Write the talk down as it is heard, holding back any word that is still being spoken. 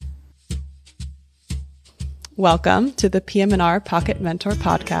Welcome to the PM&R Pocket Mentor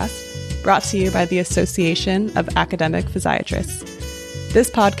podcast, brought to you by the Association of Academic Physiatrists. This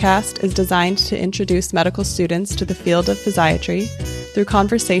podcast is designed to introduce medical students to the field of physiatry through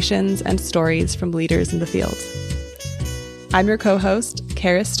conversations and stories from leaders in the field. I'm your co-host,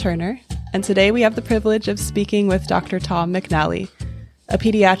 Charis Turner, and today we have the privilege of speaking with Dr. Tom McNalley, a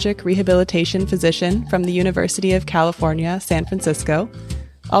pediatric rehabilitation physician from the University of California, San Francisco,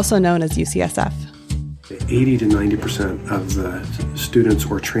 also known as UCSF. 80 to 90% of the students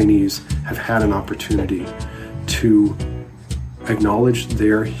or trainees have had an opportunity to acknowledge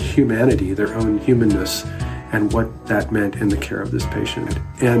their humanity, their own humanness, and what that meant in the care of this patient.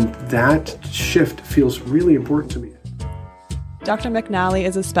 And that shift feels really important to me. Dr. McNalley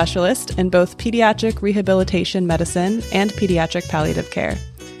is a specialist in both pediatric rehabilitation medicine and pediatric palliative care.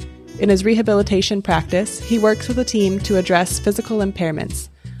 In his rehabilitation practice, he works with a team to address physical impairments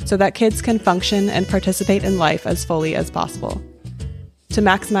so that kids can function and participate in life as fully as possible. To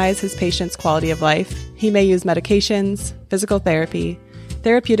maximize his patients' quality of life, he may use medications, physical therapy,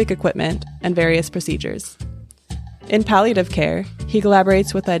 therapeutic equipment, and various procedures. In palliative care, he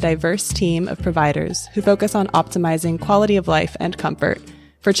collaborates with a diverse team of providers who focus on optimizing quality of life and comfort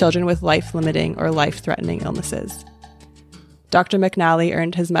for children with life-limiting or life-threatening illnesses. Dr. McNalley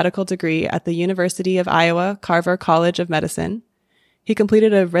earned his medical degree at the University of Iowa Carver College of Medicine. He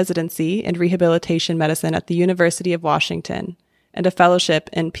completed a residency in rehabilitation medicine at the University of Washington and a fellowship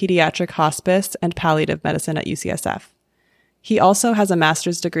in pediatric hospice and palliative medicine at UCSF. He also has a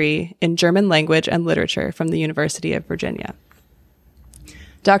master's degree in German language and literature from the University of Virginia.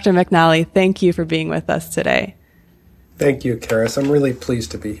 Dr. McNalley, thank you for being with us today. Thank you, Charis. I'm really pleased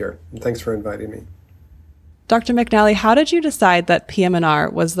to be here, and thanks for inviting me. Dr. McNalley, how did you decide that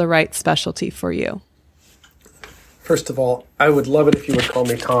PM&R was the right specialty for you? First of all, I would love it if you would call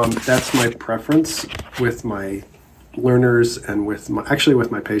me Tom. That's my preference with my learners and with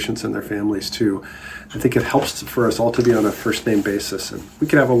my patients and their families too. I think it helps for us all to be on a first name basis, and we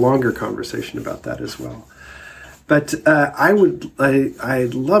could have a longer conversation about that as well. But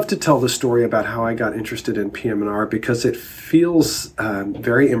I'd love to tell the story about how I got interested in PM&R because it feels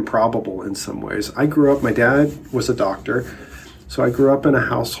very improbable in some ways. My dad was a doctor, so I grew up in a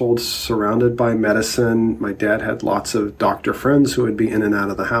household surrounded by medicine. My dad had lots of doctor friends who would be in and out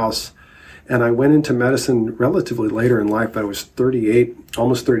of the house. And I went into medicine relatively later in life. I was 38,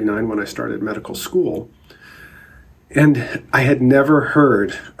 almost 39 when I started medical school. And I had never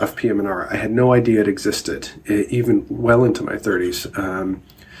heard of PM&R. I had no idea it existed, even well into my 30s.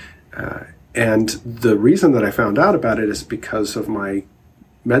 And the reason that I found out about it is because of my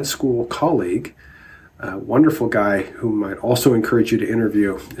med school colleague, a wonderful guy whom I'd also encourage you to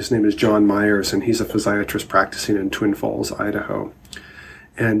interview. His name is John Myers, and he's a physiatrist practicing in Twin Falls, Idaho.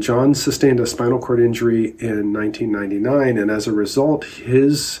 And John sustained a spinal cord injury in 1999, and as a result,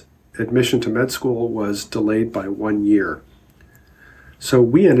 his admission to med school was delayed by 1 year. So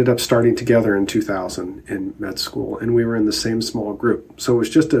we ended up starting together in 2000 in med school, and we were in the same small group. So it was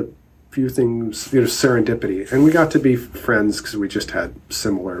just a few things, serendipity. And we got to be friends because we just had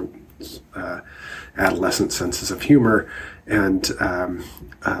similar adolescent senses of humor, and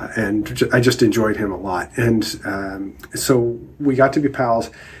I just enjoyed him a lot. And so we got to be pals.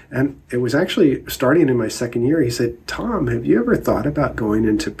 And it was actually starting in my second year. He said, "Tom, have you ever thought about going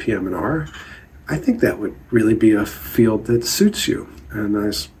into PM&R? I think that would really be a field that suits you." And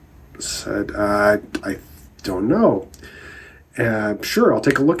I said, "I don't know. Sure, I'll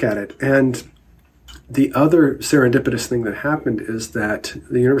take a look at it." And the other serendipitous thing that happened is that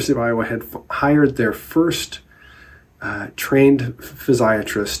the University of Iowa had hired their first trained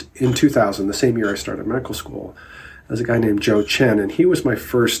physiatrist in 2000, the same year I started medical school, as a guy named Joe Chen. And he was my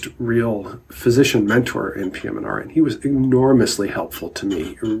first real physician mentor in PM&R. And he was enormously helpful to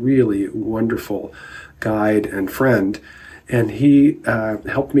me, a really wonderful guide and friend. And he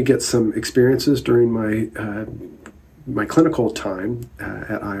helped me get some experiences during my clinical time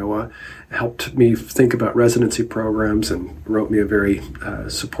at Iowa, helped me think about residency programs, and wrote me a very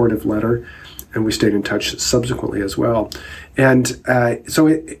supportive letter. And we stayed in touch subsequently as well. And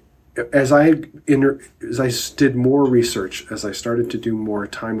as I did more research, as I started to do more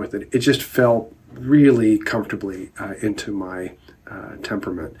time with it, it just fell really comfortably into my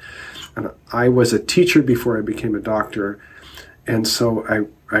temperament. And I was a teacher before I became a doctor, and so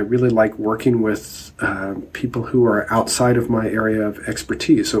I really like working with people who are outside of my area of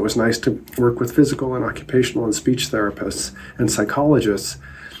expertise. So it was nice to work with physical and occupational and speech therapists and psychologists.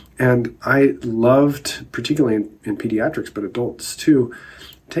 And I loved, particularly in pediatrics, but adults too,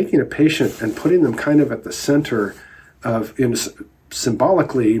 taking a patient and putting them kind of at the center of,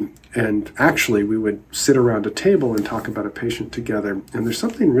 symbolically and actually we would sit around a table and talk about a patient together. And there's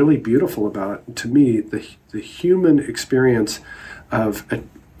something really beautiful about, to me, the human experience of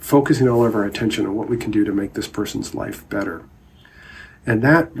focusing all of our attention on what we can do to make this person's life better. And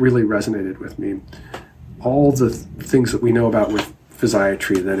that really resonated with me. All the things that we know about with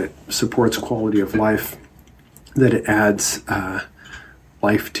physiatry, that it supports quality of life, that it adds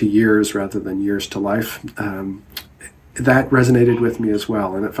life to years rather than years to life, that resonated with me as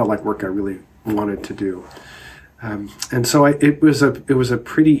well, and it felt like work I really wanted to do. And so it was a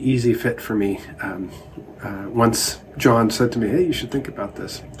pretty easy fit for me. Once John said to me, "Hey, you should think about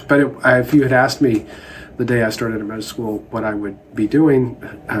this." But if you had asked me the day I started at med school what I would be doing,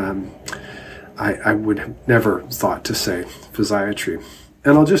 I would have never thought to say physiatry.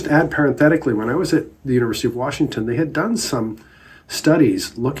 And I'll just add parenthetically, when I was at the University of Washington, they had done some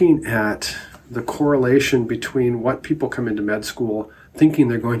studies looking at the correlation between what people come into med school thinking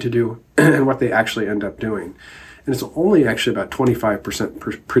they're going to do and what they actually end up doing. And it's only actually about 25%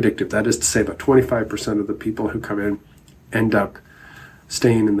 predictive. That is to say, about 25% of the people who come in end up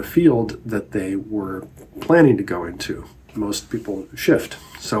staying in the field that they were planning to go into. Most people shift.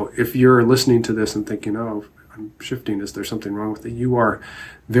 So if you're listening to this and thinking, "Oh, I'm shifting, is there something wrong with it?" You are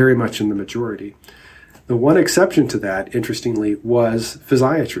very much in the majority. The one exception to that, interestingly, was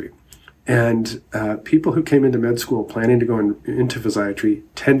physiatry. And people who came into med school planning to go into physiatry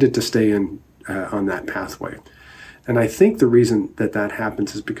tended to stay in on that pathway. And I think the reason that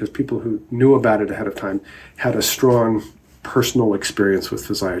happens is because people who knew about it ahead of time had a strong personal experience with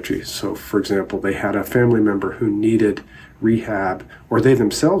physiatry. So, for example, they had a family member who needed rehab, or they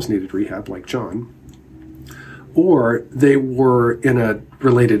themselves needed rehab, like John, or they were in a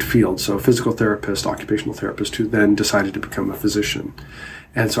related field, so a physical therapist, occupational therapist, who then decided to become a physician.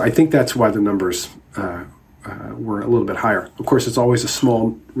 And so I think that's why the numbers were a little bit higher. Of course, it's always a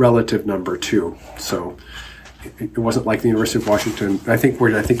small relative number too. So it wasn't like the University of Washington. I think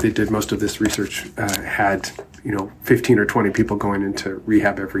they did most of this research had 15 or 20 people going into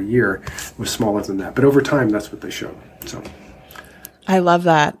rehab every year. It was smaller than that, but over time, that's what they showed. So I love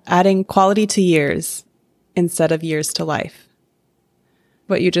that, adding quality to years instead of years to life.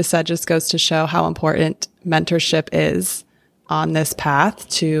 What you just said just goes to show how important mentorship is on this path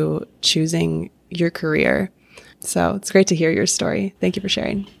to choosing your career. So it's great to hear your story. Thank you for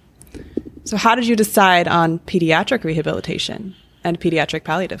sharing. So how did you decide on pediatric rehabilitation and pediatric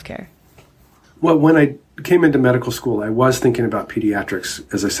palliative care? Well, when I came into medical school, I was thinking about pediatrics.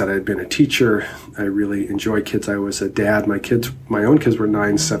 As I said, I had been a teacher. I really enjoy kids. I was a dad. My own kids were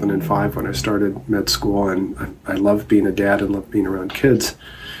 9, 7, and 5 when I started med school, and I loved being a dad and loved being around kids.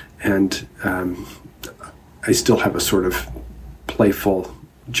 And I still have a sort of playful,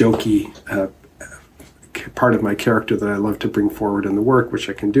 jokey part of my character that I love to bring forward in the work, which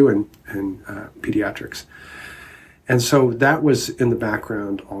I can do in pediatrics. And so that was in the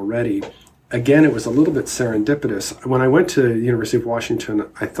background already. Again, it was a little bit serendipitous. When I went to the University of Washington,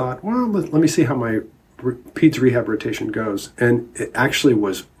 I thought, well, let me see how my peds rehab rotation goes. And it actually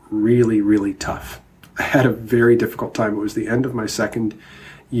was really, really tough. I had a very difficult time. It was the end of my second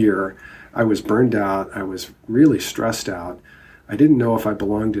year. I was burned out. I was really stressed out. I didn't know if I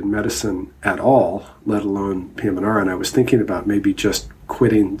belonged in medicine at all, let alone PM&R, and I was thinking about maybe just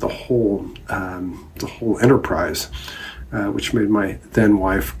quitting the whole enterprise, which made my then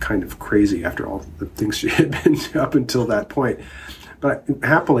wife kind of crazy after all the things she had been up until that point. But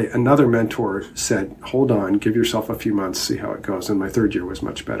happily, another mentor said, "Hold on, give yourself a few months, see how it goes." And my third year was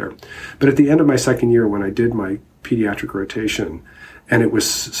much better. But at the end of my second year, when I did my pediatric rotation, and it was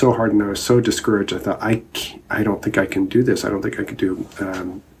so hard and I was so discouraged, I thought, I don't think I can do this. I don't think I could do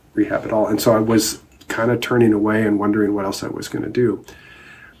rehab at all. And so I was kind of turning away and wondering what else I was going to do.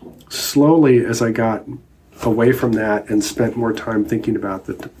 Slowly, as I got away from that and spent more time thinking about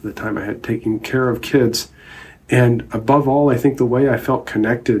the time I had taken care of kids, and above all, I think the way I felt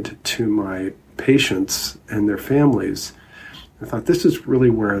connected to my patients and their families, I thought this is really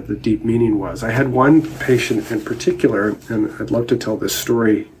where the deep meaning was. I had one patient in particular, and I'd love to tell this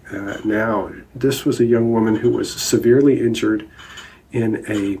story now. This was a young woman who was severely injured in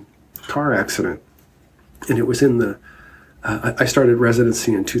a car accident. And it was I started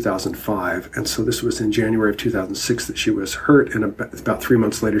residency in 2005, and so this was in January of 2006 that she was hurt, and about 3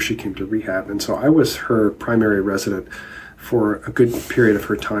 months later she came to rehab. And so I was her primary resident for a good period of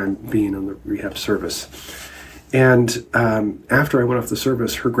her time being on the rehab service. And after I went off the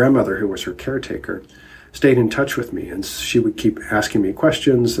service, her grandmother, who was her caretaker, stayed in touch with me, and she would keep asking me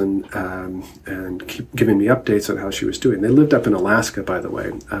questions and keep giving me updates on how she was doing. They lived up in Alaska, by the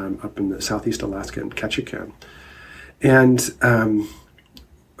way, up in the southeast Alaska in Ketchikan. And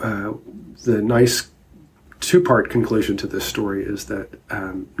the nice two-part conclusion to this story is that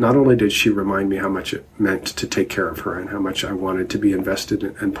not only did she remind me how much it meant to take care of her and how much I wanted to be invested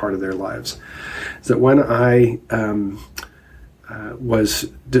in part of their lives, is that when I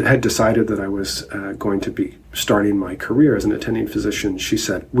had decided that I was going to be starting my career as an attending physician, she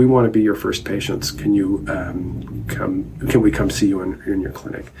said, "We want to be your first patients. Can we come see you in your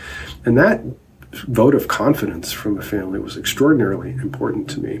clinic?" And that vote of confidence from a family was extraordinarily important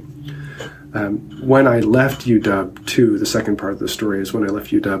to me. When I left UW, too, the second part of the story is when I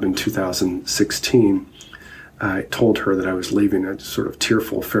left UW in 2016, I told her that I was leaving, a sort of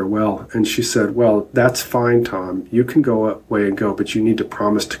tearful farewell. And she said, "Well, that's fine, Tom. You can go away and go, but you need to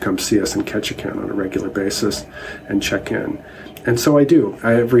promise to come see us in Ketchikan on a regular basis and check in." And so I do.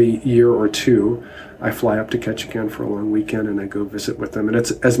 Every year or two, I fly up to Ketchikan for a long weekend and I go visit with them. And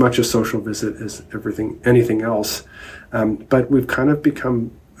it's as much a social visit as anything else. But we've kind of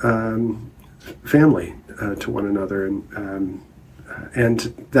become family to one another.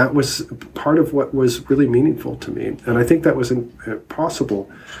 And that was part of what was really meaningful to me. And I think that was possible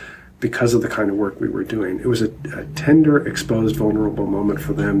because of the kind of work we were doing. It was a tender, exposed, vulnerable moment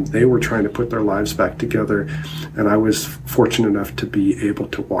for them. They were trying to put their lives back together, and I was fortunate enough to be able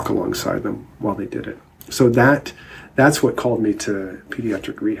to walk alongside them while they did it. So that's what called me to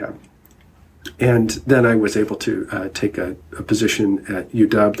pediatric rehab. And then I was able to take a position at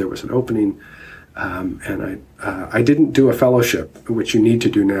UW. There was an opening. And I didn't do a fellowship, which you need to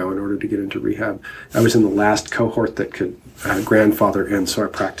do now in order to get into rehab. I was in the last cohort that could grandfather in, so I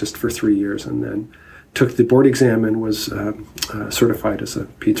practiced for 3 years and then took the board exam and was certified as a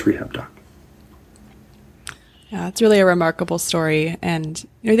peds rehab doc. Yeah, it's really a remarkable story. And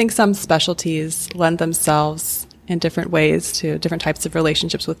I think some specialties lend themselves in different ways to different types of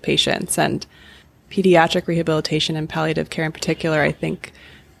relationships with patients. And pediatric rehabilitation and palliative care in particular, I think,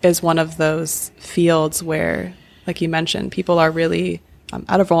 is one of those fields where, like you mentioned, people are really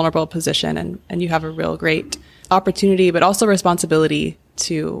at a vulnerable position and you have a real great opportunity, but also responsibility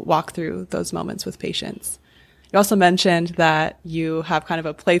to walk through those moments with patients. You also mentioned that you have kind of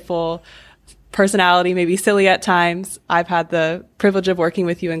a playful personality, maybe silly at times. I've had the privilege of working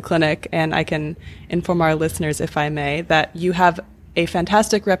with you in clinic, and I can inform our listeners, if I may, that you have a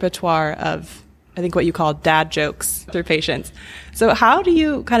fantastic repertoire of, I think, what you call dad jokes through patients. So how do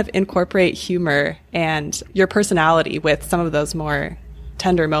you kind of incorporate humor and your personality with some of those more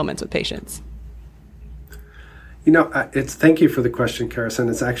tender moments with patients? Thank you for the question, Charis, and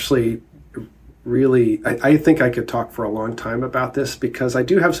it's actually really, I think I could talk for a long time about this because I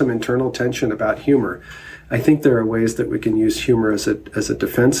do have some internal tension about humor. I think there are ways that we can use humor as a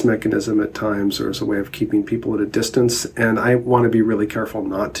defense mechanism at times, or as a way of keeping people at a distance, and I want to be really careful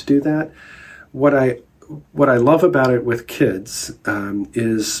not to do that. What I love about it with kids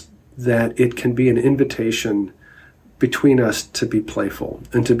is that it can be an invitation between us to be playful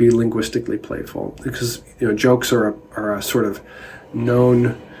and to be linguistically playful, because jokes are a sort of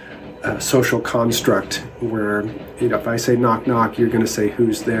known social construct where if I say knock knock, you're going to say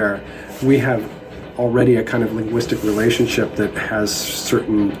who's there. We have already a kind of linguistic relationship that has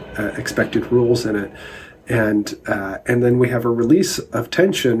certain expected rules in it. And then we have a release of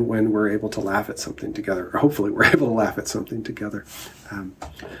tension when we're able to laugh at something together, or hopefully we're able to laugh at something together.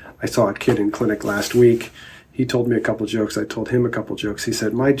 I saw a kid in clinic last week. He told me a couple jokes. I told him a couple jokes. He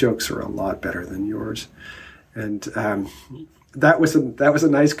said, "My jokes are a lot better than yours." And that was a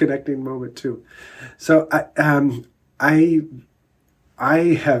nice connecting moment too. So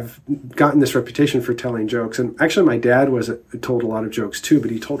I have gotten this reputation for telling jokes, and actually my dad told a lot of jokes too, but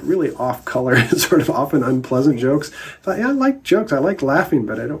he told really off-color and sort of often unpleasant jokes. I thought, yeah, I like jokes. I like laughing,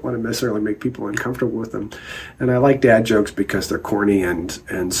 but I don't want to necessarily make people uncomfortable with them. And I like dad jokes because they're corny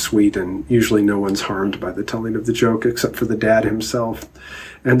and sweet, and usually no one's harmed by the telling of the joke except for the dad himself.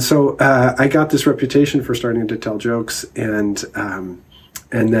 And so I got this reputation for starting to tell jokes, and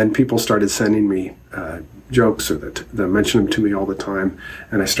then people started sending me jokes, or that mention them to me all the time,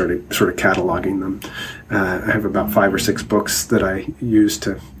 and I started sort of cataloging them. I have about 5 or 6 books that I use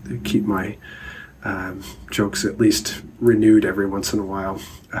to keep my jokes at least renewed every once in a while.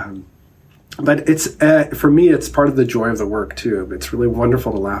 But it's for me, it's part of the joy of the work too. It's really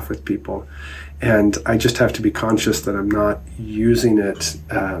wonderful to laugh with people, and I just have to be conscious that I'm not using it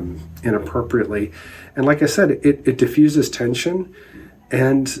inappropriately. And like I said, it diffuses tension.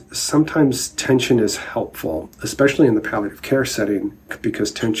 And sometimes tension is helpful, especially in the palliative care setting,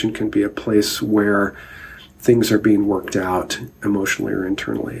 because tension can be a place where things are being worked out emotionally or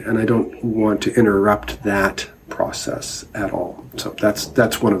internally. And I don't want to interrupt that process at all. So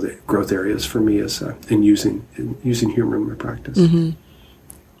that's one of the growth areas for me is in using humor in my practice. Mm-hmm.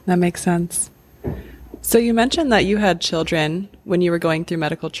 That makes sense. So you mentioned that you had children when you were going through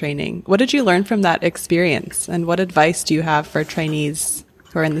medical training. What did you learn from that experience, and what advice do you have for trainees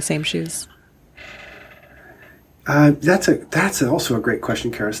who are in the same shoes? That's also a great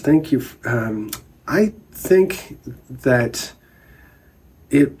question, Charis. Thank you. I think that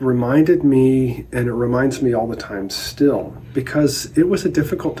it reminded me, and it reminds me all the time still, because it was a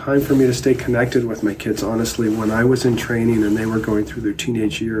difficult time for me to stay connected with my kids, honestly. When I was in training and they were going through their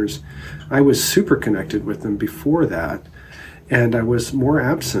teenage years, I was super connected with them before that, and I was more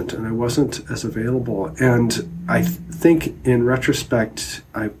absent and I wasn't as available. And I think in retrospect,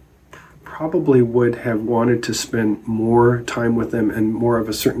 I probably would have wanted to spend more time with them and more of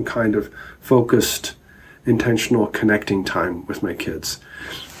a certain kind of focused, intentional connecting time with my kids.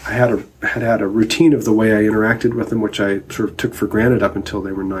 I had a routine of the way I interacted with them, which I sort of took for granted up until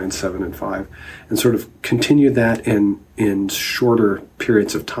they were 9, 7, and 5, and sort of continued that in shorter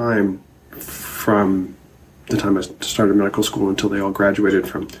periods of time from the time I started medical school until they all graduated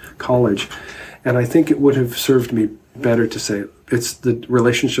from college. And I think it would have served me better to say, it's the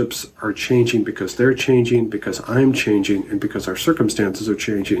relationships are changing because they're changing, because I'm changing, and because our circumstances are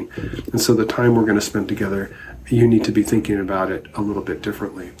changing. And so the time we're going to spend together, you need to be thinking about it a little bit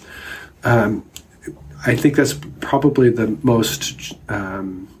differently. I think that's probably the most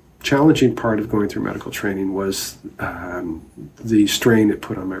challenging part of going through medical training was the strain it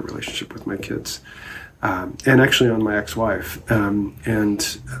put on my relationship with my kids. And actually on my ex-wife. And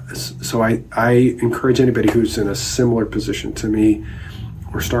so I encourage anybody who's in a similar position to me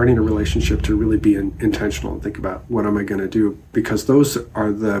or starting a relationship to really be intentional and think about, what am I going to do? Because those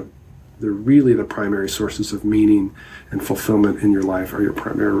are the really the primary sources of meaning and fulfillment in your life are your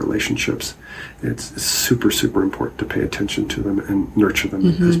primary relationships. It's super, super important to pay attention to them and nurture them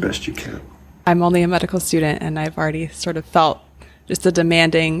as best you can. I'm only a medical student, and I've already sort of felt just the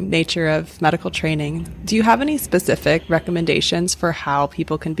demanding nature of medical training. Do you have any specific recommendations for how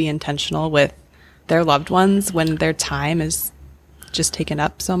people can be intentional with their loved ones when their time is just taken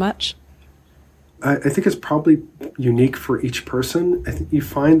up so much? I think it's probably unique for each person. I think you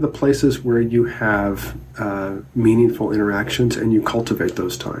find the places where you have meaningful interactions and you cultivate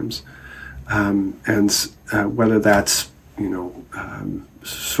those times. And whether that's,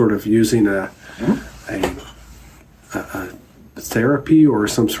 sort of using a therapy or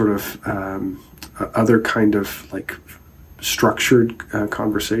some sort of other kind of like structured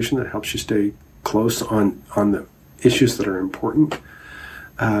conversation that helps you stay close on the issues that are important,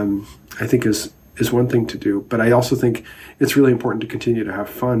 I think is one thing to do. But I also think it's really important to continue to have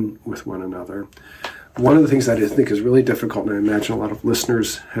fun with one another. One of the things that I think is really difficult, and I imagine a lot of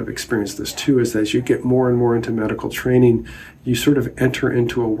listeners have experienced this too, is that as you get more and more into medical training, you sort of enter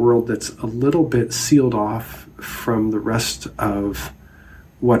into a world that's a little bit sealed off from the rest of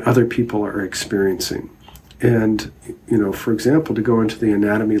what other people are experiencing. And, for example, to go into the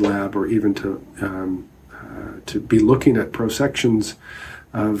anatomy lab or even to be looking at prosections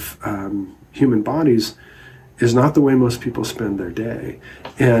of human bodies is not the way most people spend their day.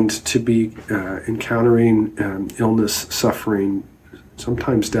 And to be encountering illness, suffering,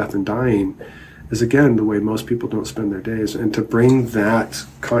 sometimes death and dying is, again, the way most people don't spend their days. And to bring that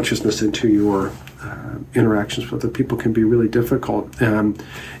consciousness into your interactions with other people can be really difficult. And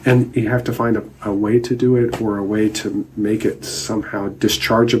you have to find a way to do it, or a way to make it somehow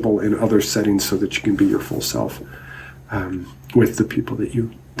dischargeable in other settings so that you can be your full self with the people that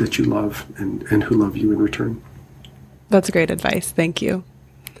you love and who love you in return. That's great advice. Thank you.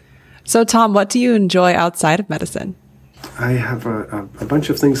 So, Tom, what do you enjoy outside of medicine? I have a bunch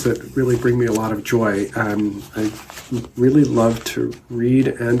of things that really bring me a lot of joy. I really love to read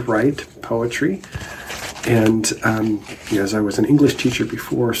and write poetry. And as I was an English teacher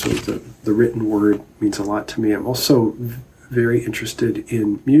before, so the written word means a lot to me. I'm also very interested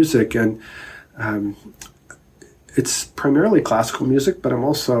in music, and it's primarily classical music, but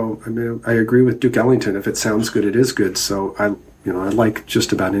I agree with Duke Ellington. If it sounds good, it is good. So I like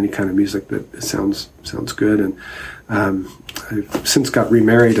just about any kind of music that sounds good. And I've since got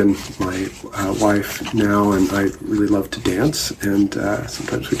remarried, and my wife now, and I really love to dance. And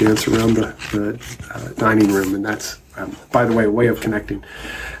sometimes we dance around the dining room, and that's, by the way, a way of connecting.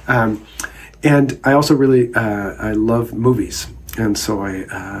 And I also really I love movies, and so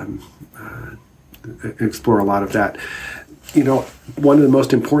I explore a lot of that. One of the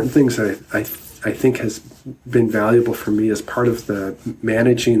most important things I I think has been valuable for me as part of the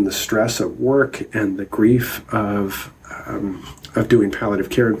managing the stress of work and the grief of doing palliative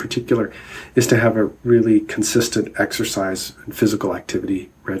care in particular, is to have a really consistent exercise and physical activity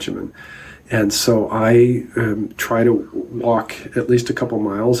regimen. And so I try to walk at least a couple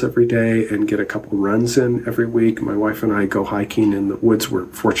miles every day and get a couple runs in every week. My wife and I go hiking in the woods. We're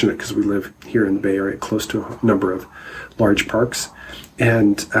fortunate because we live here in the Bay Area close to a number of large parks.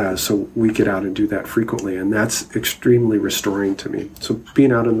 And so we get out and do that frequently, and that's extremely restoring to me. So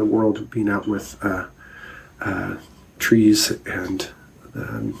being out in the world, being out with trees and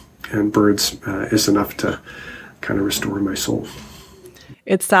birds is enough to kind of restore my soul.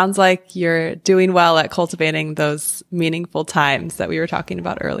 It sounds like you're doing well at cultivating those meaningful times that we were talking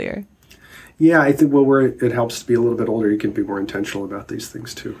about earlier. Yeah, I think, well, where it helps to be a little bit older, you can be more intentional about these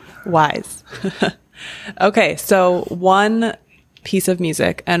things too. Wise. Okay, so one piece of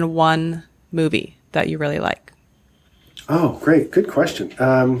music and one movie that you really like. Oh, great. Good question.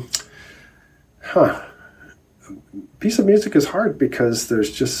 Piece of music is hard because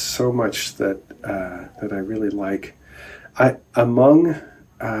there's just so much that I really like. I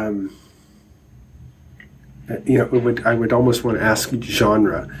would almost want to ask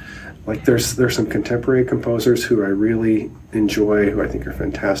genre. Like there's some contemporary composers who I really enjoy, who I think are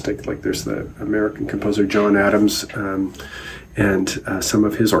fantastic. Like there's the American composer John Adams, and some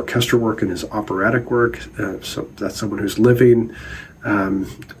of his orchestral work and his operatic work. So that's someone who's living.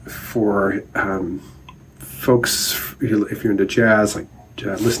 For folks, if you're into jazz, like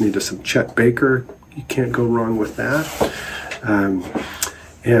listening to some Chet Baker, you can't go wrong with that.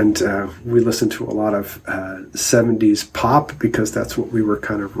 And we listen to a lot of 70s pop because that's what we were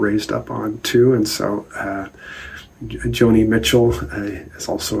kind of raised up on too. And so Joni Mitchell is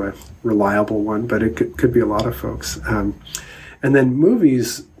also a reliable one, but it could be a lot of folks. And then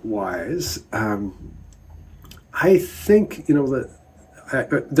movies-wise, I think,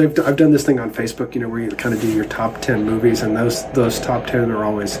 I've done this thing on Facebook, where you kind of do your top 10 movies, and those top 10 are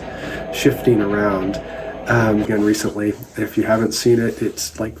always shifting around. Again, recently, if you haven't seen it, it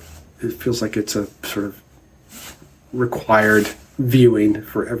feels like it's a sort of required viewing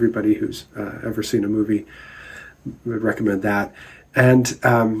for everybody who's ever seen a movie. I would recommend that. And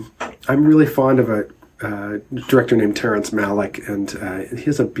I'm really fond of a director named Terrence Malick, and he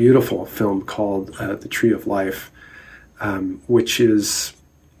has a beautiful film called The Tree of Life, which is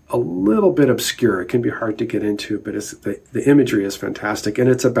a little bit obscure. It can be hard to get into, but the imagery is fantastic, and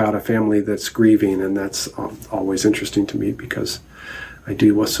it's about a family that's grieving, and that's always interesting to me because I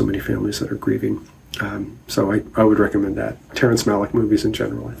deal with so many families that are grieving. So I would recommend that. Terrence Malick movies in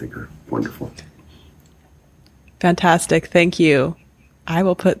general, I think, are wonderful. Fantastic. Thank you. I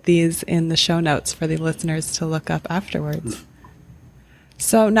will put these in the show notes for the listeners to look up afterwards.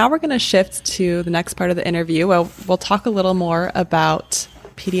 So now we're going to shift to the next part of the interview. We'll talk a little more about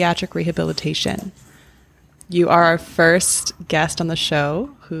pediatric rehabilitation. You are our first guest on the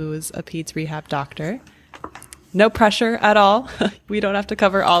show who's a peds rehab doctor. No pressure at all. We don't have to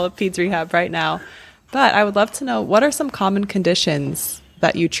cover all of peds rehab right now. But I would love to know, what are some common conditions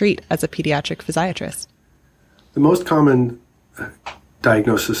that you treat as a pediatric physiatrist? The most common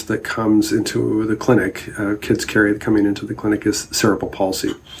diagnosis that comes into the clinic, kids carry coming into the clinic, is cerebral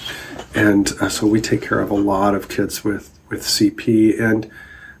palsy. And so we take care of a lot of kids with CP. And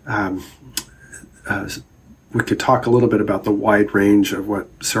we could talk a little bit about the wide range of what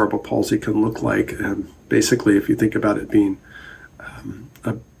cerebral palsy can look like. Basically, if you think about it being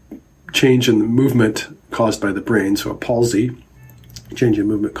a change in the movement caused by the brain, so a palsy, change in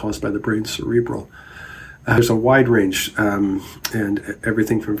movement caused by the brain, cerebral. There's a wide range, and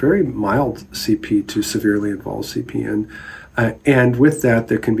everything from very mild CP to severely involved CP. And with that,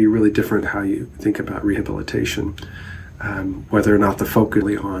 there can be really different how you think about rehabilitation, whether or not the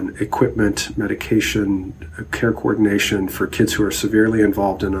focus on equipment, medication, care coordination for kids who are severely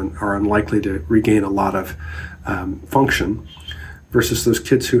involved and are unlikely to regain a lot of function, versus those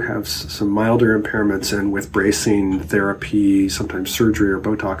kids who have some milder impairments, and with bracing therapy, sometimes surgery or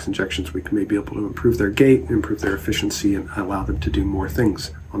Botox injections, we may be able to improve their gait, improve their efficiency, and allow them to do more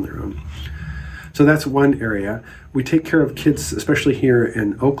things on their own. So that's one area. We take care of kids, especially here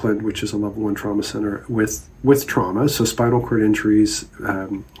in Oakland, which is a level 1 trauma center, with trauma, so spinal cord injuries,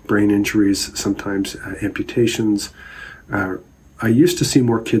 brain injuries, sometimes amputations. I used to see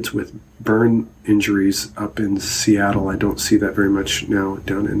more kids with burn injuries up in Seattle. I don't see that very much now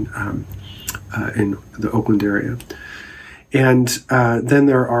down in the Oakland area. And then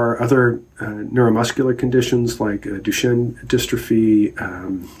there are other neuromuscular conditions like Duchenne dystrophy,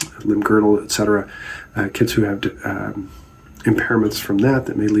 limb-girdle, etc. Kids who have impairments from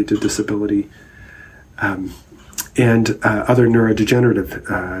that may lead to disability. and other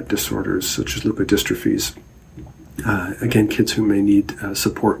neurodegenerative disorders such as leukodystrophies. Again, kids who may need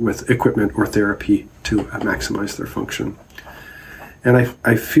support with equipment or therapy to maximize their function. And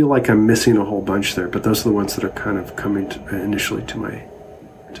I feel like I'm missing a whole bunch there, but those are the ones that are kind of coming initially to my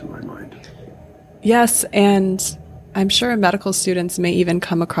mind. Yes, and I'm sure medical students may even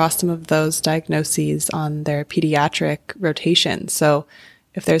come across some of those diagnoses on their pediatric rotation. So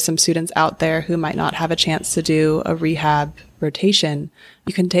if there's some students out there who might not have a chance to do a rehab rotation,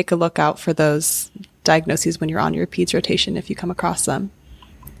 you can take a look out for those diagnoses when you're on your peds rotation if you come across them.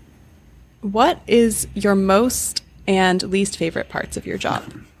 What is your most and least favorite parts of your job?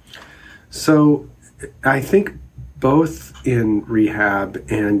 So I think both in rehab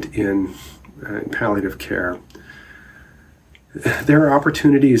and in palliative care, there are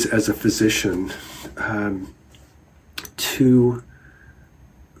opportunities as a physician to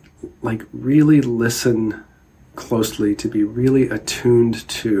really listen closely, to be really attuned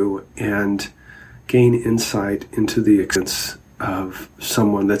to and gain insight into the experience of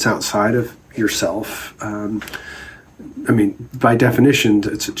someone that's outside of yourself. By definition,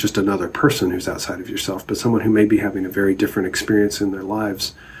 it's just another person who's outside of yourself, but someone who may be having a very different experience in their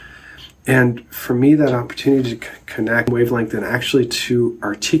lives. And for me, that opportunity to connect wavelength and actually to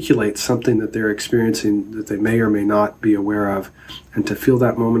articulate something that they're experiencing that they may or may not be aware of, and to feel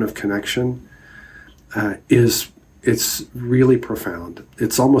that moment of connection it's really profound.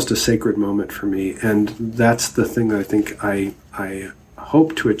 It's almost a sacred moment for me, and that's the thing that I think I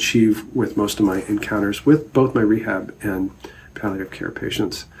hope to achieve with most of my encounters with both my rehab and palliative care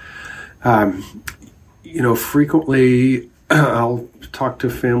patients. Frequently I'll talk to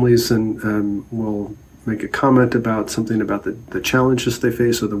families and we'll make a comment about something about the challenges they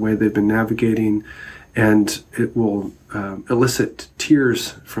face or the way they've been navigating, and it will elicit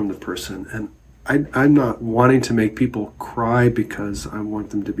tears from the person. And I'm not wanting to make people cry because I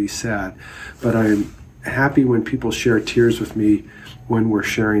want them to be sad, but I'm happy when people share tears with me when we're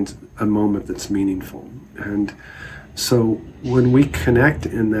sharing a moment that's meaningful. And so when we connect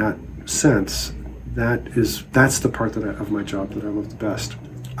in that sense, that's the part of my job that I love the best.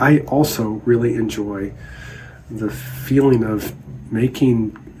 I also really enjoy the feeling of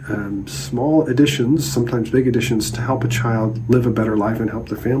making small additions, sometimes big additions, to help a child live a better life and help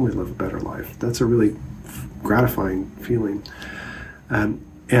the family live a better life. That's a really gratifying feeling. And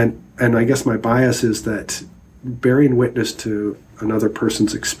I guess my bias is that bearing witness to another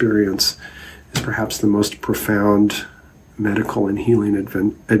person's experience is perhaps the most profound medical and healing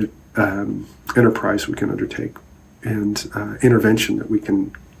enterprise we can undertake, and intervention that we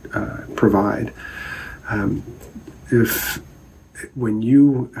can provide. When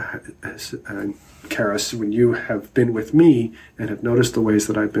you, Charis, when you have been with me and have noticed the ways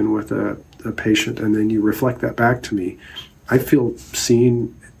that I've been with a patient, and then you reflect that back to me, I feel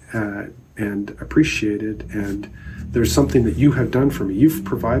seen and appreciated, and there's something that you have done for me. You've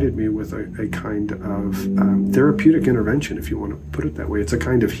provided me with a kind of therapeutic intervention, if you want to put it that way. It's a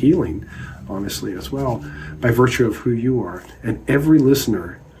kind of healing, honestly, as well, by virtue of who you are. And every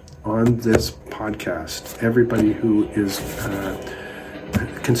listener on this podcast, everybody who is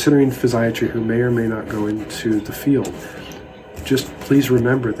considering physiatry, who may or may not go into the field, just please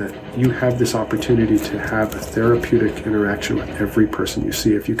remember that you have this opportunity to have a therapeutic interaction with every person you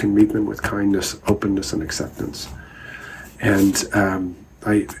see if you can meet them with kindness, openness, and acceptance. And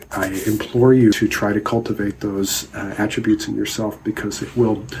I implore you to try to cultivate those attributes in yourself, because it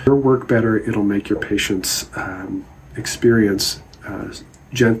will work better. It'll make your patient's experience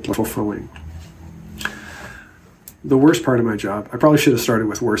gentle, fulfilling. The worst part of my job, I probably should have started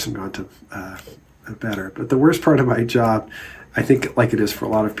with worse and gone to better, but the worst part of my job, I think, like it is for a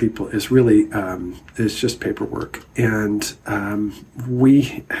lot of people, is really is just paperwork. And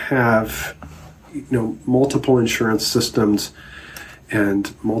we have multiple insurance systems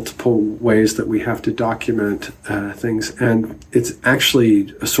and multiple ways that we have to document things. And it's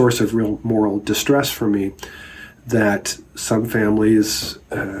actually a source of real moral distress for me that some families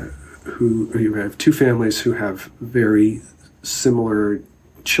you have two families who have very similar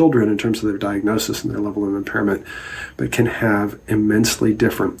children in terms of their diagnosis and their level of impairment, but can have immensely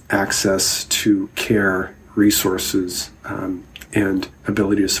different access to care, resources, and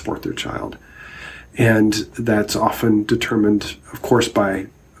ability to support their child. And that's often determined, of course, by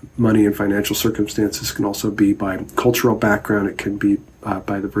money and financial circumstances. It can also be by cultural background. It can be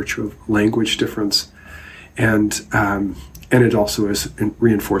by the virtue of language difference. And it also is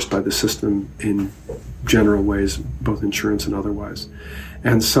reinforced by the system in general ways, both insurance and otherwise.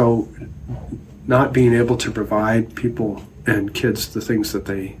 And so not being able to provide people and kids the things that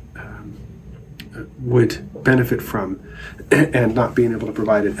they would benefit from, and not being able to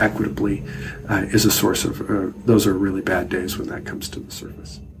provide it equitably is a source of, those are really bad days when that comes to the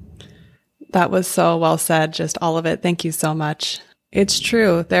surface. That was so well said, just all of it. Thank you so much. It's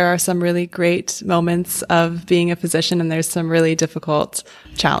true. There are some really great moments of being a physician, and there's some really difficult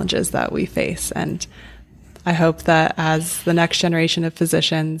challenges that we face. And I hope that as the next generation of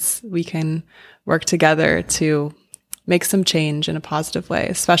physicians, we can work together to make some change in a positive way,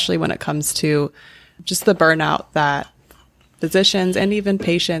 especially when it comes to just the burnout that physicians and even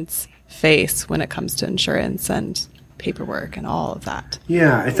patients face when it comes to insurance and paperwork and all of that.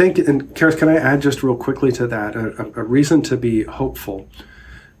 Yeah, I think, and Charis, can I add just real quickly to that, a reason to be hopeful.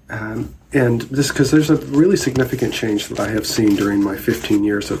 And this, because there's a really significant change that I have seen during my 15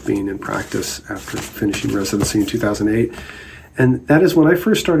 years of being in practice after finishing residency in 2008. And that is when I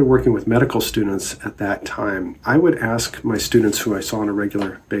first started working with medical students at that time, I would ask my students who I saw on a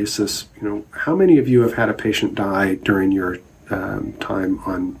regular basis, how many of you have had a patient die during your time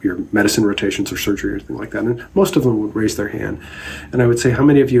on your medicine rotations or surgery or anything like that? And most of them would raise their hand. And I would say, how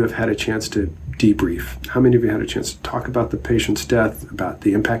many of you have had a chance to debrief? How many of you had a chance to talk about the patient's death, about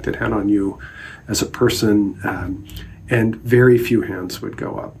the impact it had on you as a person? And very few hands would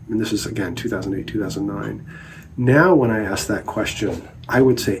go up. And this is, again, 2008, 2009. Now, when I ask that question, I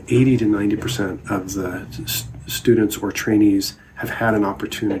would say 80 to 90% of the students or trainees have had an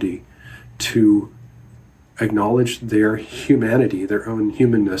opportunity to acknowledge their humanity, their own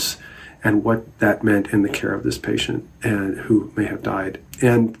humanness, and what that meant in the care of this patient and who may have died.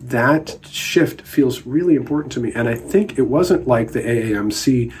 And that shift feels really important to me. And I think it wasn't like the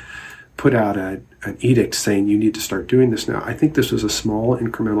AAMC put out an edict saying you need to start doing this now. I think this was a small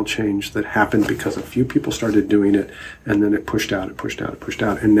incremental change that happened because a few people started doing it, and then it pushed out,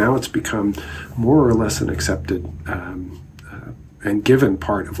 and now it's become more or less an accepted and given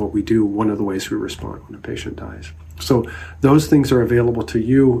part of what we do, one of the ways we respond when a patient dies. So those things are available to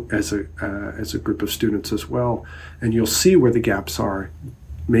you as a group of students as well, and you'll see where the gaps are.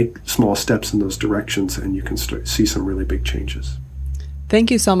 Make small steps in those directions, and you can see some really big changes. Thank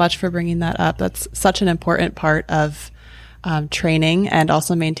you so much for bringing that up. That's such an important part of training and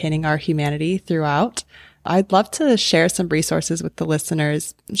also maintaining our humanity throughout. I'd love to share some resources with the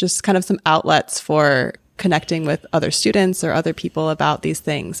listeners, just kind of some outlets for connecting with other students or other people about these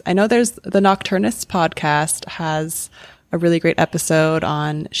things. I know there's the Nocturnist podcast has a really great episode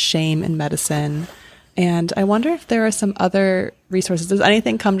on shame in medicine. And I wonder if there are some other resources. Does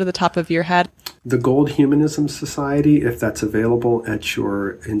anything come to the top of your head? The Gold Humanism Society, if that's available at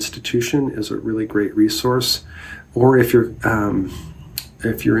your institution, is a really great resource. Or if your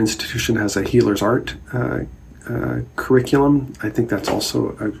institution has a healer's art curriculum, I think that's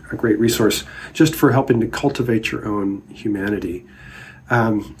also a great resource just for helping to cultivate your own humanity.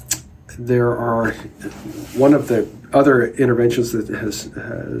 There are one of the other interventions that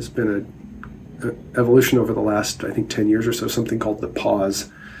has been a evolution over the last, I think, 10 years or so, something called the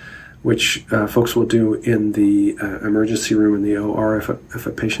pause, which folks will do in the emergency room in the OR if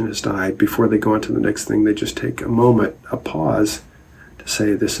a patient has died. Before they go on to the next thing, they just take a moment, a pause, to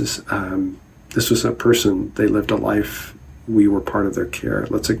say, this was a person, they lived a life, we were part of their care.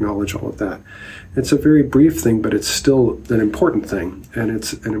 Let's acknowledge all of that. It's a very brief thing, but it's still an important thing, and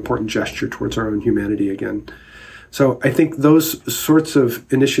it's an important gesture towards our own humanity again. So I think those sorts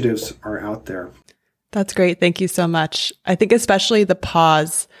of initiatives are out there. That's great. Thank you so much. I think especially the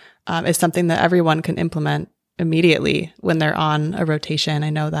pause is something that everyone can implement immediately when they're on a rotation. I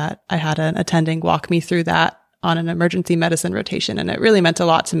know that I had an attending walk me through that on an emergency medicine rotation, and it really meant a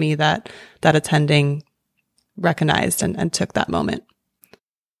lot to me that attending recognized and took that moment.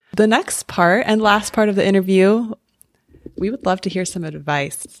 The next part and last part of the interview, we would love to hear some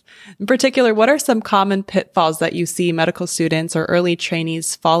advice. In particular, what are some common pitfalls that you see medical students or early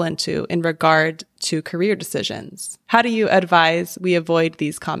trainees fall into in regard to career decisions? How do you advise we avoid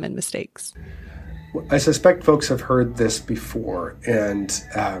these common mistakes? I suspect folks have heard this before, and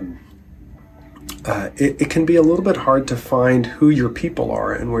it can be a little bit hard to find who your people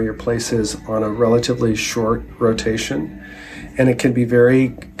are and where your place is on a relatively short rotation. And it can be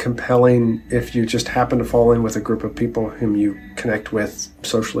very compelling if you just happen to fall in with a group of people whom you connect with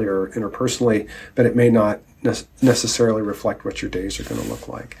socially or interpersonally, but it may not necessarily reflect what your days are going to look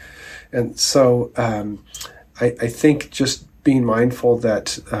like. And so I think just being mindful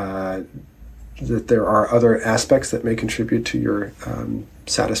that there are other aspects that may contribute to your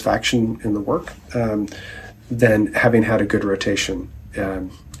satisfaction in the work, then having had a good rotation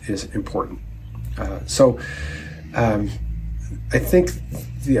is important. I think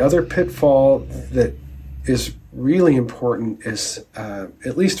the other pitfall that is really important is,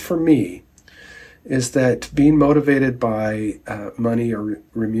 at least for me, is that being motivated by money or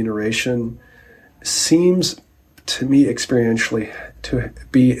remuneration seems to me experientially to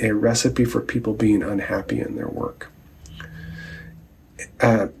be a recipe for people being unhappy in their work.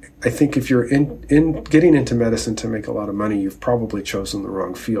 I think if you're in getting into medicine to make a lot of money, you've probably chosen the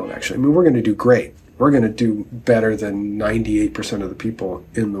wrong field, actually. I mean, we're going to do great. We're going to do better than 98% of the people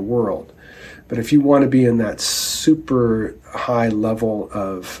in the world. But if you want to be in that super high level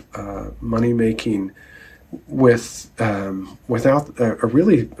of money making without a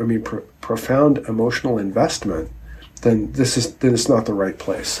really, profound emotional investment, then it's not the right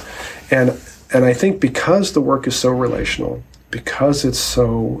place. And I think because the work is so relational, because it's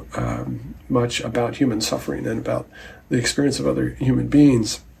so much about human suffering and about the experience of other human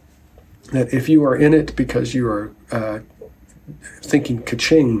beings, that if you are in it because you are thinking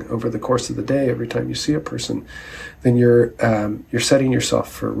ka-ching over the course of the day every time you see a person, then you're setting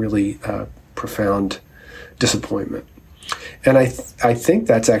yourself for really profound disappointment. And I think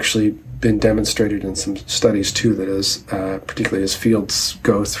that's actually been demonstrated in some studies too, that as particularly as fields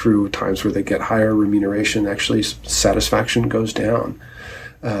go through times where they get higher remuneration, actually satisfaction goes down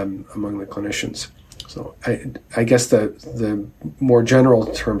among the clinicians. So I guess the more general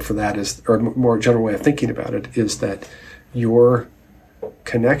term for that is, or more general way of thinking about it, is that your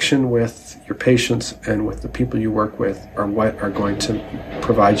connection with your patients and with the people you work with are what are going to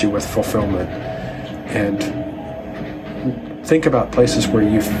provide you with fulfillment. And think about places where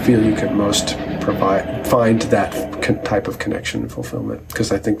you feel you can most find that type of connection and fulfillment,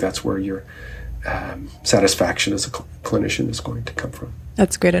 because I think that's where your satisfaction as a clinician is going to come from.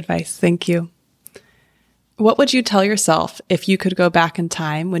 That's great advice. Thank you. What would you tell yourself if you could go back in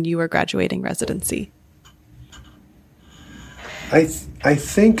time when you were graduating residency? I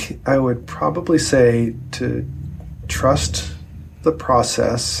think I would probably say to trust the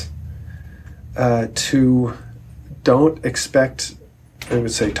process, to don't expect, I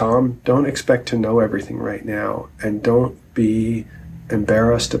would say, Tom, don't expect to know everything right now, and don't be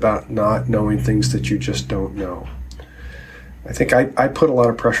embarrassed about not knowing things that you just don't know. I think I put a lot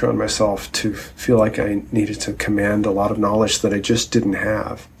of pressure on myself to feel like I needed to command a lot of knowledge that I just didn't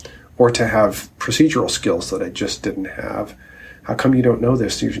have, or to have procedural skills that I just didn't have. How come you don't know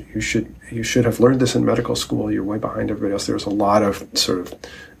this? You should have learned this in medical school. You're way behind everybody else. There was a lot of sort of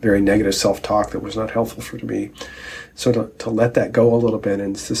very negative self-talk that was not helpful for me. So to let that go a little bit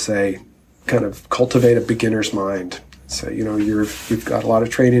and to say, kind of cultivate a beginner's mind. Say, you've got a lot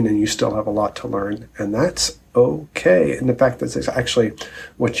of training and you still have a lot to learn, and that's okay. And in fact, that's actually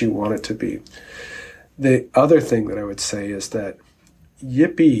what you want it to be. The other thing that I would say is that,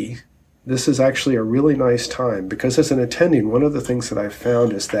 yippee, this is actually a really nice time, because as an attending, one of the things that I've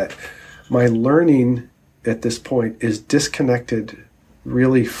found is that my learning at this point is disconnected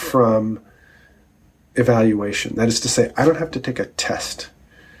really from evaluation. That is to say, I don't have to take a test.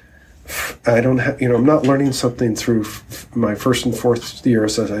 I don't have, I'm not learning something through my first and fourth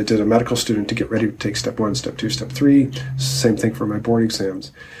years as I did a medical student to get ready to take step 1, step 2, step 3. Same thing for my board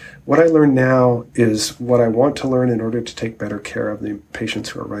exams. What I learn now is what I want to learn in order to take better care of the patients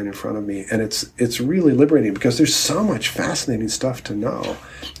who are right in front of me. And it's really liberating, because there's so much fascinating stuff to know.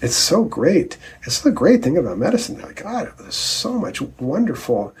 It's so great. It's the great thing about medicine. God, there's so much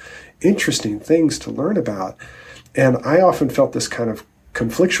wonderful, interesting things to learn about. And I often felt this kind of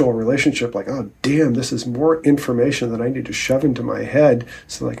conflictual relationship, like, oh, damn, this is more information that I need to shove into my head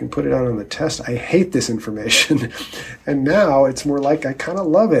so that I can put it out on the test. I hate this information. And now it's more like I kind of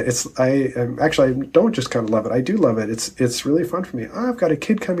love it. I don't just kind of love it. I do love it. It's really fun for me. Oh, I've got a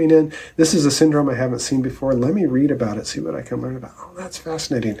kid coming in. This is a syndrome I haven't seen before. Let me read about it, see what I can learn about. Oh, that's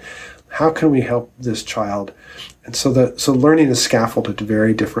fascinating. How can we help this child? And so learning is scaffolded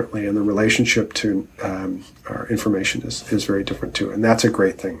very differently, and the relationship to our information is very different too. And that's a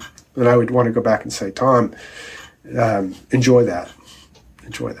great thing. And I would want to go back and say, Tom, enjoy that.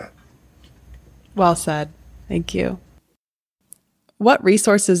 Enjoy that. Well said. Thank you. What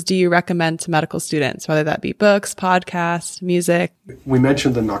resources do you recommend to medical students, whether that be books, podcasts, music? We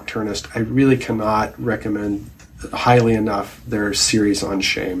mentioned The Nocturnist. I really cannot recommend highly enough their series on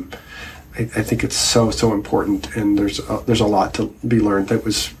shame. I think it's so important, and there's a lot to be learned. That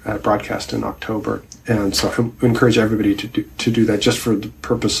was broadcast in October, and so I encourage everybody to do that, just for the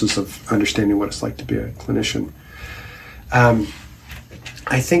purposes of understanding what it's like to be a clinician.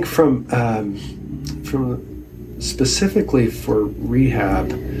 I think from specifically for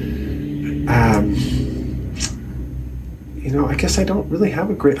rehab, I guess I don't really have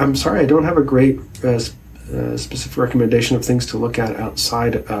a great. I'm sorry, I don't have a great specific recommendation of things to look at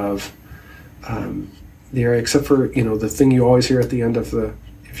outside of the area, except for the thing you always hear at the end of the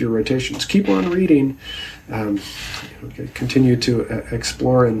your rotations. Keep on reading. Continue to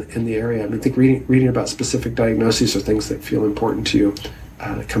explore in the area. I think reading about specific diagnoses or things that feel important to you,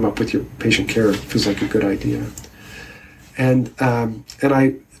 come up with your patient care feels like a good idea. And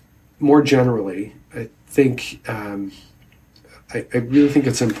I, more generally, I think I really think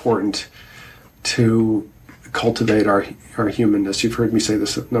it's important to cultivate our humanness. You've heard me say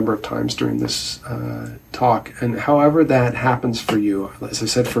this a number of times during this talk, and however that happens for you, as I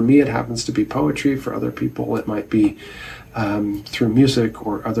said, for me it happens to be poetry. For other people it might be through music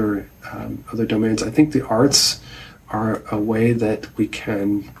or other domains. I think the arts are a way that we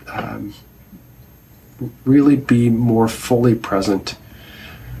can really be more fully present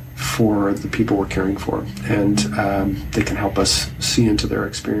for the people we're caring for, and they can help us see into their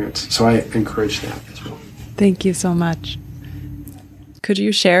experience. So I encourage that as well. Thank you so much. Could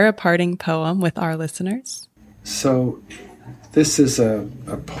you share a parting poem with our listeners? So this is a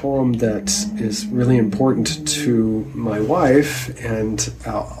poem that is really important to my wife, and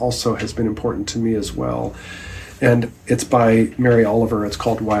also has been important to me as well. And it's by Mary Oliver. It's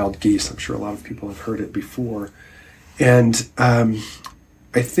called Wild Geese. I'm sure a lot of people have heard it before. And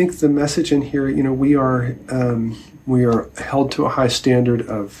I think the message in here, we are held to a high standard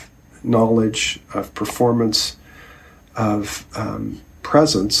of knowledge, of performance, of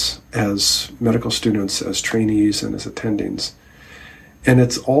presence as medical students, as trainees, and as attendings. And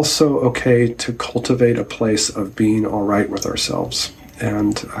it's also okay to cultivate a place of being all right with ourselves.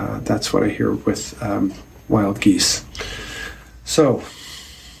 And that's what I hear with Wild Geese. So,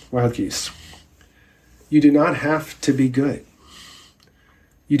 Wild Geese, you do not have to be good.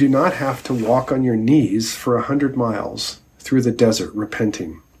 You do not have to walk on your knees for 100 miles through the desert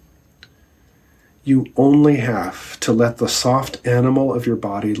repenting. You only have to let the soft animal of your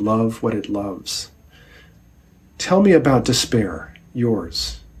body love what it loves. Tell me about despair,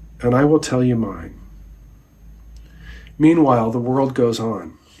 yours, and I will tell you mine. Meanwhile, the world goes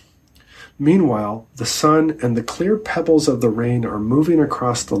on. Meanwhile, the sun and the clear pebbles of the rain are moving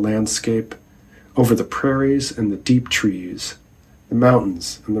across the landscape, over the prairies and the deep trees, the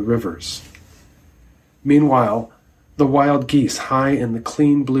mountains and the rivers. Meanwhile, the wild geese high in the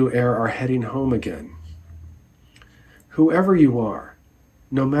clean blue air are heading home again. Whoever you are,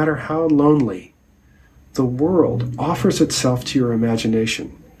 no matter how lonely, the world offers itself to your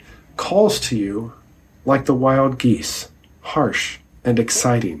imagination, calls to you like the wild geese, harsh and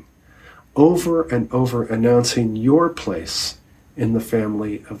exciting, over and over announcing your place in the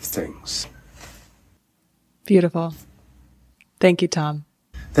family of things. Beautiful. Thank you, Tom.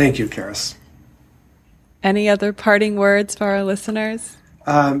 Thank you, Charis. Any other parting words for our listeners?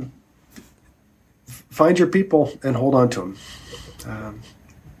 Find your people and hold on to them,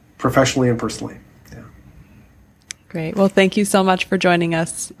 professionally and personally. Yeah. Great. Well, thank you so much for joining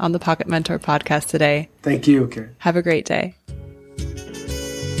us on the Pocket Mentor podcast today. Thank you, Karen. Have a great day.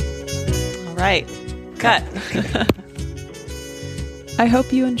 All right. Cut. I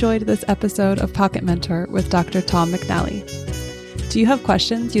hope you enjoyed this episode of Pocket Mentor with Dr. Tom McNalley. Do you have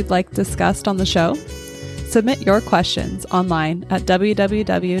questions you'd like discussed on the show? Submit your questions online at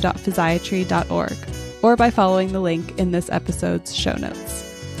www.physiatry.org or by following the link in this episode's show notes.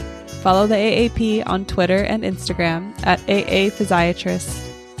 Follow the AAP on Twitter and Instagram at AAPhysiatrist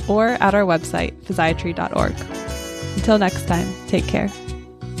or at our website, physiatry.org. Until next time, take care.